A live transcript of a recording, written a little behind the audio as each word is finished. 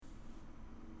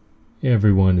Hey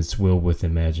everyone, it's Will with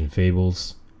Imagine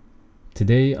Fables.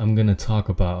 Today I'm going to talk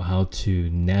about how to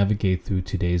navigate through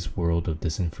today's world of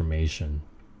disinformation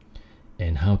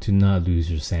and how to not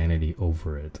lose your sanity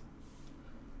over it.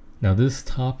 Now, this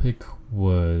topic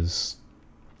was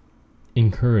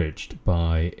encouraged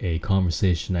by a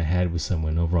conversation I had with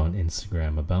someone over on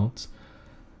Instagram about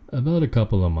a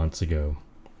couple of months ago.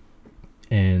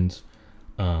 And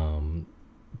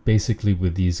basically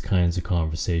with these kinds of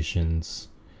conversations,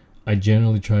 I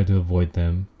generally try to avoid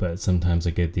them, but sometimes I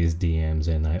get these DMs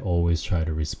and I always try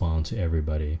to respond to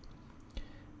everybody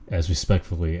as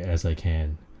respectfully as I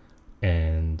can.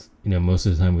 And, most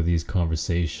of the time with these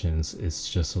conversations, it's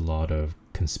just a lot of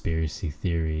conspiracy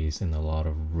theories and a lot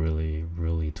of really,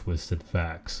 really twisted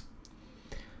facts.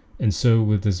 And so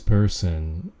with this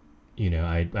person,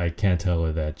 I can't tell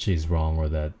her that she's wrong or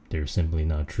that they're simply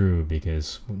not true,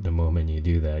 because the moment you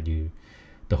do that,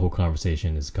 the whole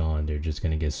conversation is gone. They're just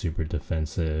going to get super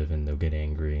defensive and they'll get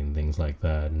angry and things like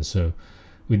that. And so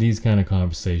with these kind of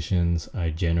conversations,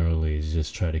 I generally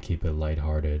just try to keep it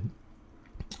lighthearted.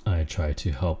 I try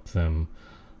to help them.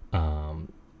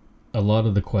 A lot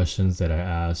of the questions that I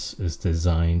ask is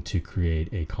designed to create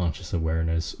a conscious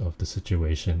awareness of the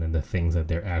situation and the things that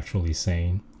they're actually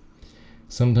saying.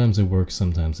 Sometimes it works,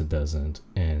 sometimes it doesn't.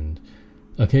 And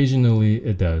occasionally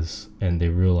it does, and they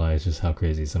realize just how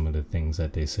crazy some of the things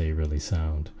that they say really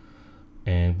sound.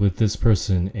 And with this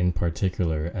person in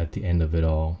particular, at the end of it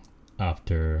all,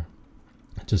 after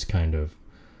just kind of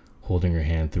holding her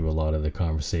hand through a lot of the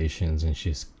conversations, and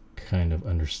she's kind of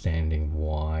understanding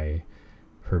why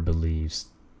her beliefs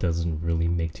doesn't really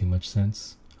make too much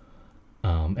sense.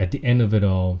 At the end of it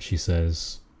all, she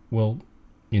says, well,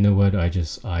 you know what,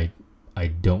 I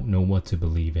don't know what to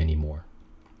believe anymore.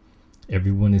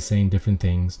 Everyone is saying different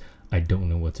things. I don't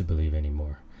know what to believe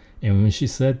anymore. And when she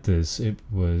said this, it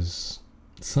was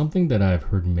something that I've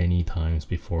heard many times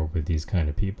before with these kind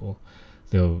of people.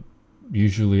 They'll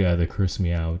usually either curse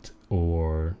me out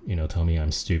or, tell me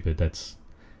I'm stupid. That's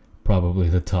probably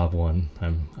the top one.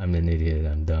 I'm an idiot.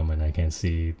 I'm dumb and I can't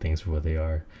see things for what they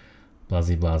are.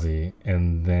 Blasey blasey.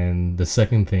 And then the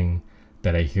second thing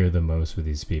that I hear the most with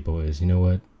these people is, you know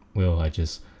what? Well,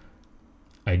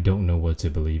 I don't know what to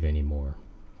believe anymore.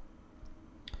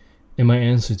 And my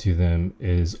answer to them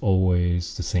is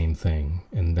always the same thing,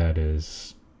 and that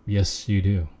is, yes, you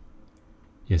do.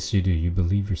 Yes, you do. You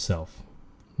believe yourself.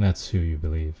 That's who you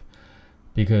believe.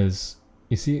 Because,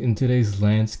 you see, in today's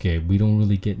landscape, we don't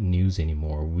really get news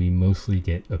anymore. We mostly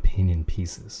get opinion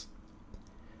pieces.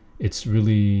 It's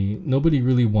really, nobody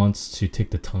really wants to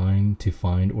take the time to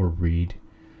find or read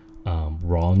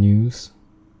raw news.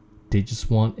 They just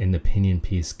want an opinion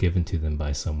piece given to them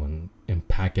by someone and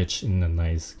packaged in a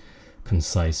nice,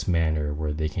 concise manner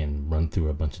where they can run through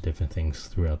a bunch of different things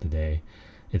throughout the day.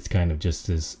 It's kind of just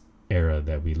this era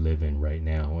that we live in right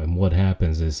now. And what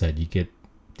happens is that you get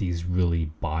these really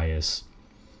biased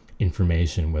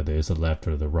information, whether it's the left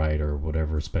or the right or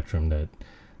whatever spectrum that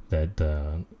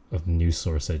of the news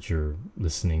source that you're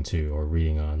listening to or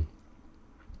reading on.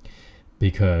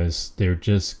 Because they're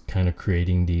just kind of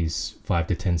creating these 5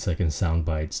 to 10 second sound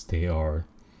bites. They are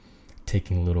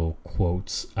taking little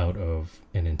quotes out of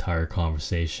an entire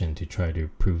conversation to try to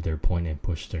prove their point and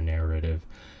push their narrative.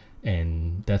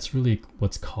 And that's really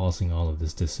what's causing all of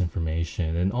this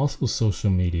disinformation. And also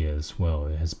social media as well.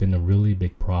 It has been a really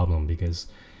big problem because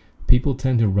people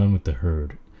tend to run with the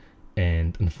herd.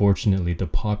 And unfortunately, the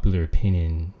popular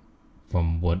opinion,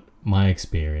 from what my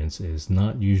experience, is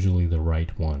not usually the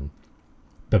right one.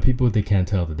 But people, they can't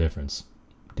tell the difference.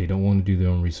 They don't want to do their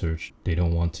own research. They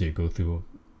don't want to go through,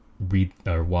 read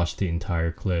or watch the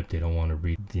entire clip. They don't want to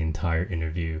read the entire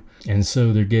interview. And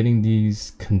so they're getting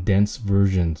these condensed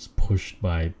versions pushed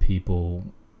by people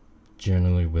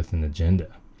generally with an agenda.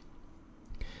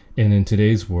 And in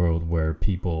today's world where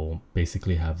people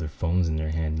basically have their phones in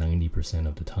their hand 90%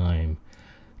 of the time,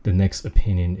 the next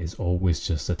opinion is always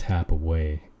just a tap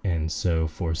away. And so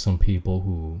for some people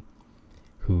who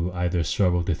either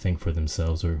struggle to think for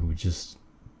themselves or who just,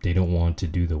 they don't want to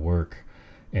do the work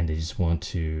and they just want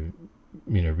to,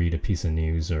 read a piece of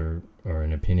news or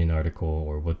an opinion article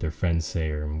or what their friends say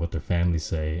or what their family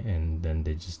say, and then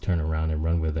they just turn around and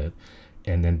run with it.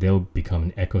 And then they'll become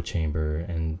an echo chamber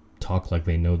and talk like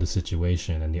they know the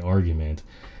situation and the argument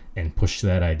and push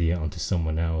that idea onto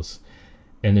someone else.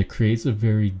 And it creates a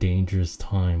very dangerous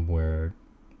time where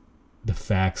the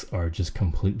facts are just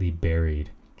completely buried.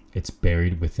 It's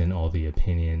buried within all the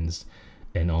opinions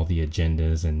and all the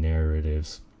agendas and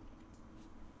narratives.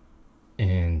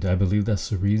 And I believe that's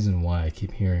the reason why I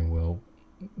keep hearing,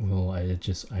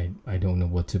 I don't know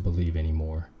what to believe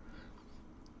anymore.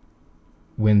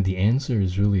 when the answer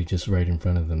is really just right in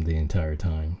front of them the entire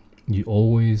time. You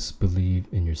always believe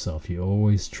in yourself. You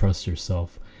always trust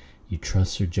yourself. You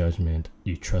trust your judgment.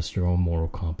 You trust your own moral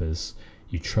compass.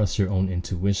 You trust your own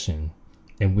intuition.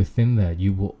 And within that,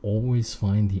 you will always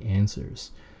find the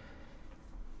answers.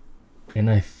 And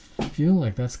I feel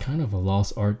like that's kind of a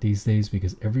lost art these days,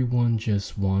 because everyone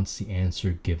just wants the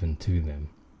answer given to them.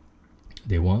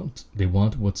 They want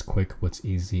what's quick, what's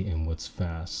easy, and what's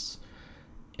fast.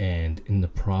 And in the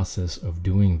process of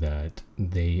doing that,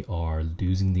 they are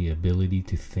losing the ability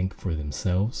to think for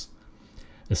themselves,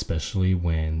 especially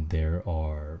when there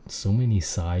are so many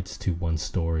sides to one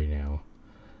story now,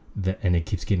 and it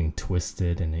keeps getting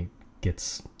twisted, and it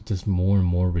gets just more and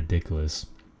more ridiculous.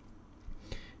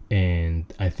 And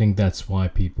I think that's why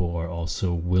people are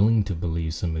also willing to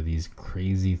believe some of these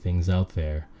crazy things out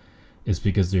there, is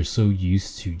because they're so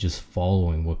used to just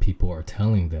following what people are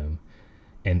telling them,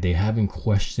 and they haven't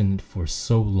questioned it for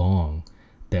so long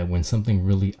that when something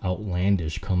really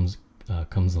outlandish comes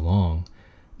along,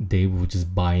 they will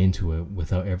just buy into it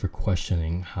without ever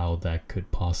questioning how that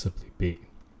could possibly be.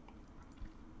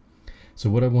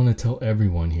 So what I want to tell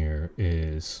everyone here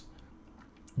is,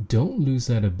 don't lose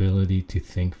that ability to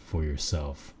think for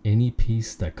yourself. Any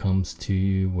piece that comes to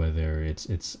you, whether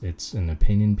it's an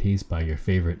opinion piece by your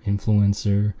favorite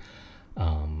influencer,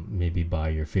 maybe by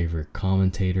your favorite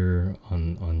commentator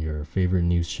on your favorite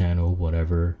news channel,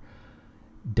 whatever,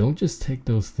 don't just take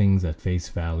those things at face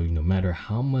value, no matter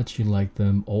how much you like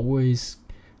them. Always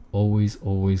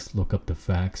look up the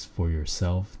facts for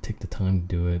yourself. Take the time to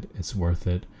do it. It's worth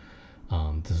it.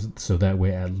 So that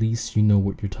way, at least you know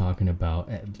what you're talking about.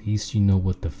 At least you know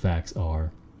what the facts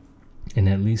are, and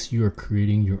at least you are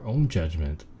creating your own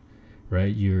judgment,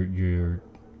 right? You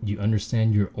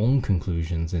understand your own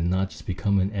conclusions, and not just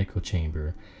become an echo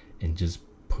chamber and just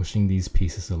pushing these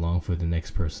pieces along for the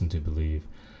next person to believe.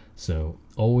 So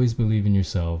always believe in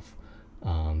yourself.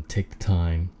 Take the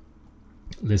time,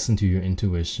 listen to your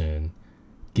intuition,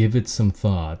 give it some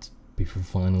thought before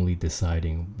finally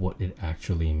deciding what it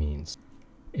actually means.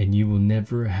 And you will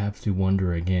never have to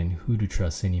wonder again who to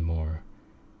trust anymore,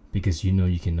 because you know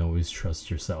you can always trust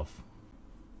yourself.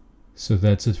 So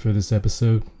that's it for this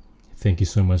episode. Thank you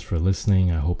so much for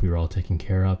listening. I hope you're all taking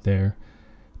care out there.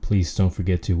 Please don't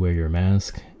forget to wear your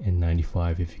mask,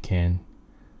 N95 if you can.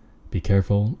 Be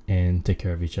careful and take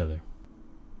care of each other.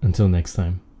 Until next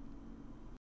time.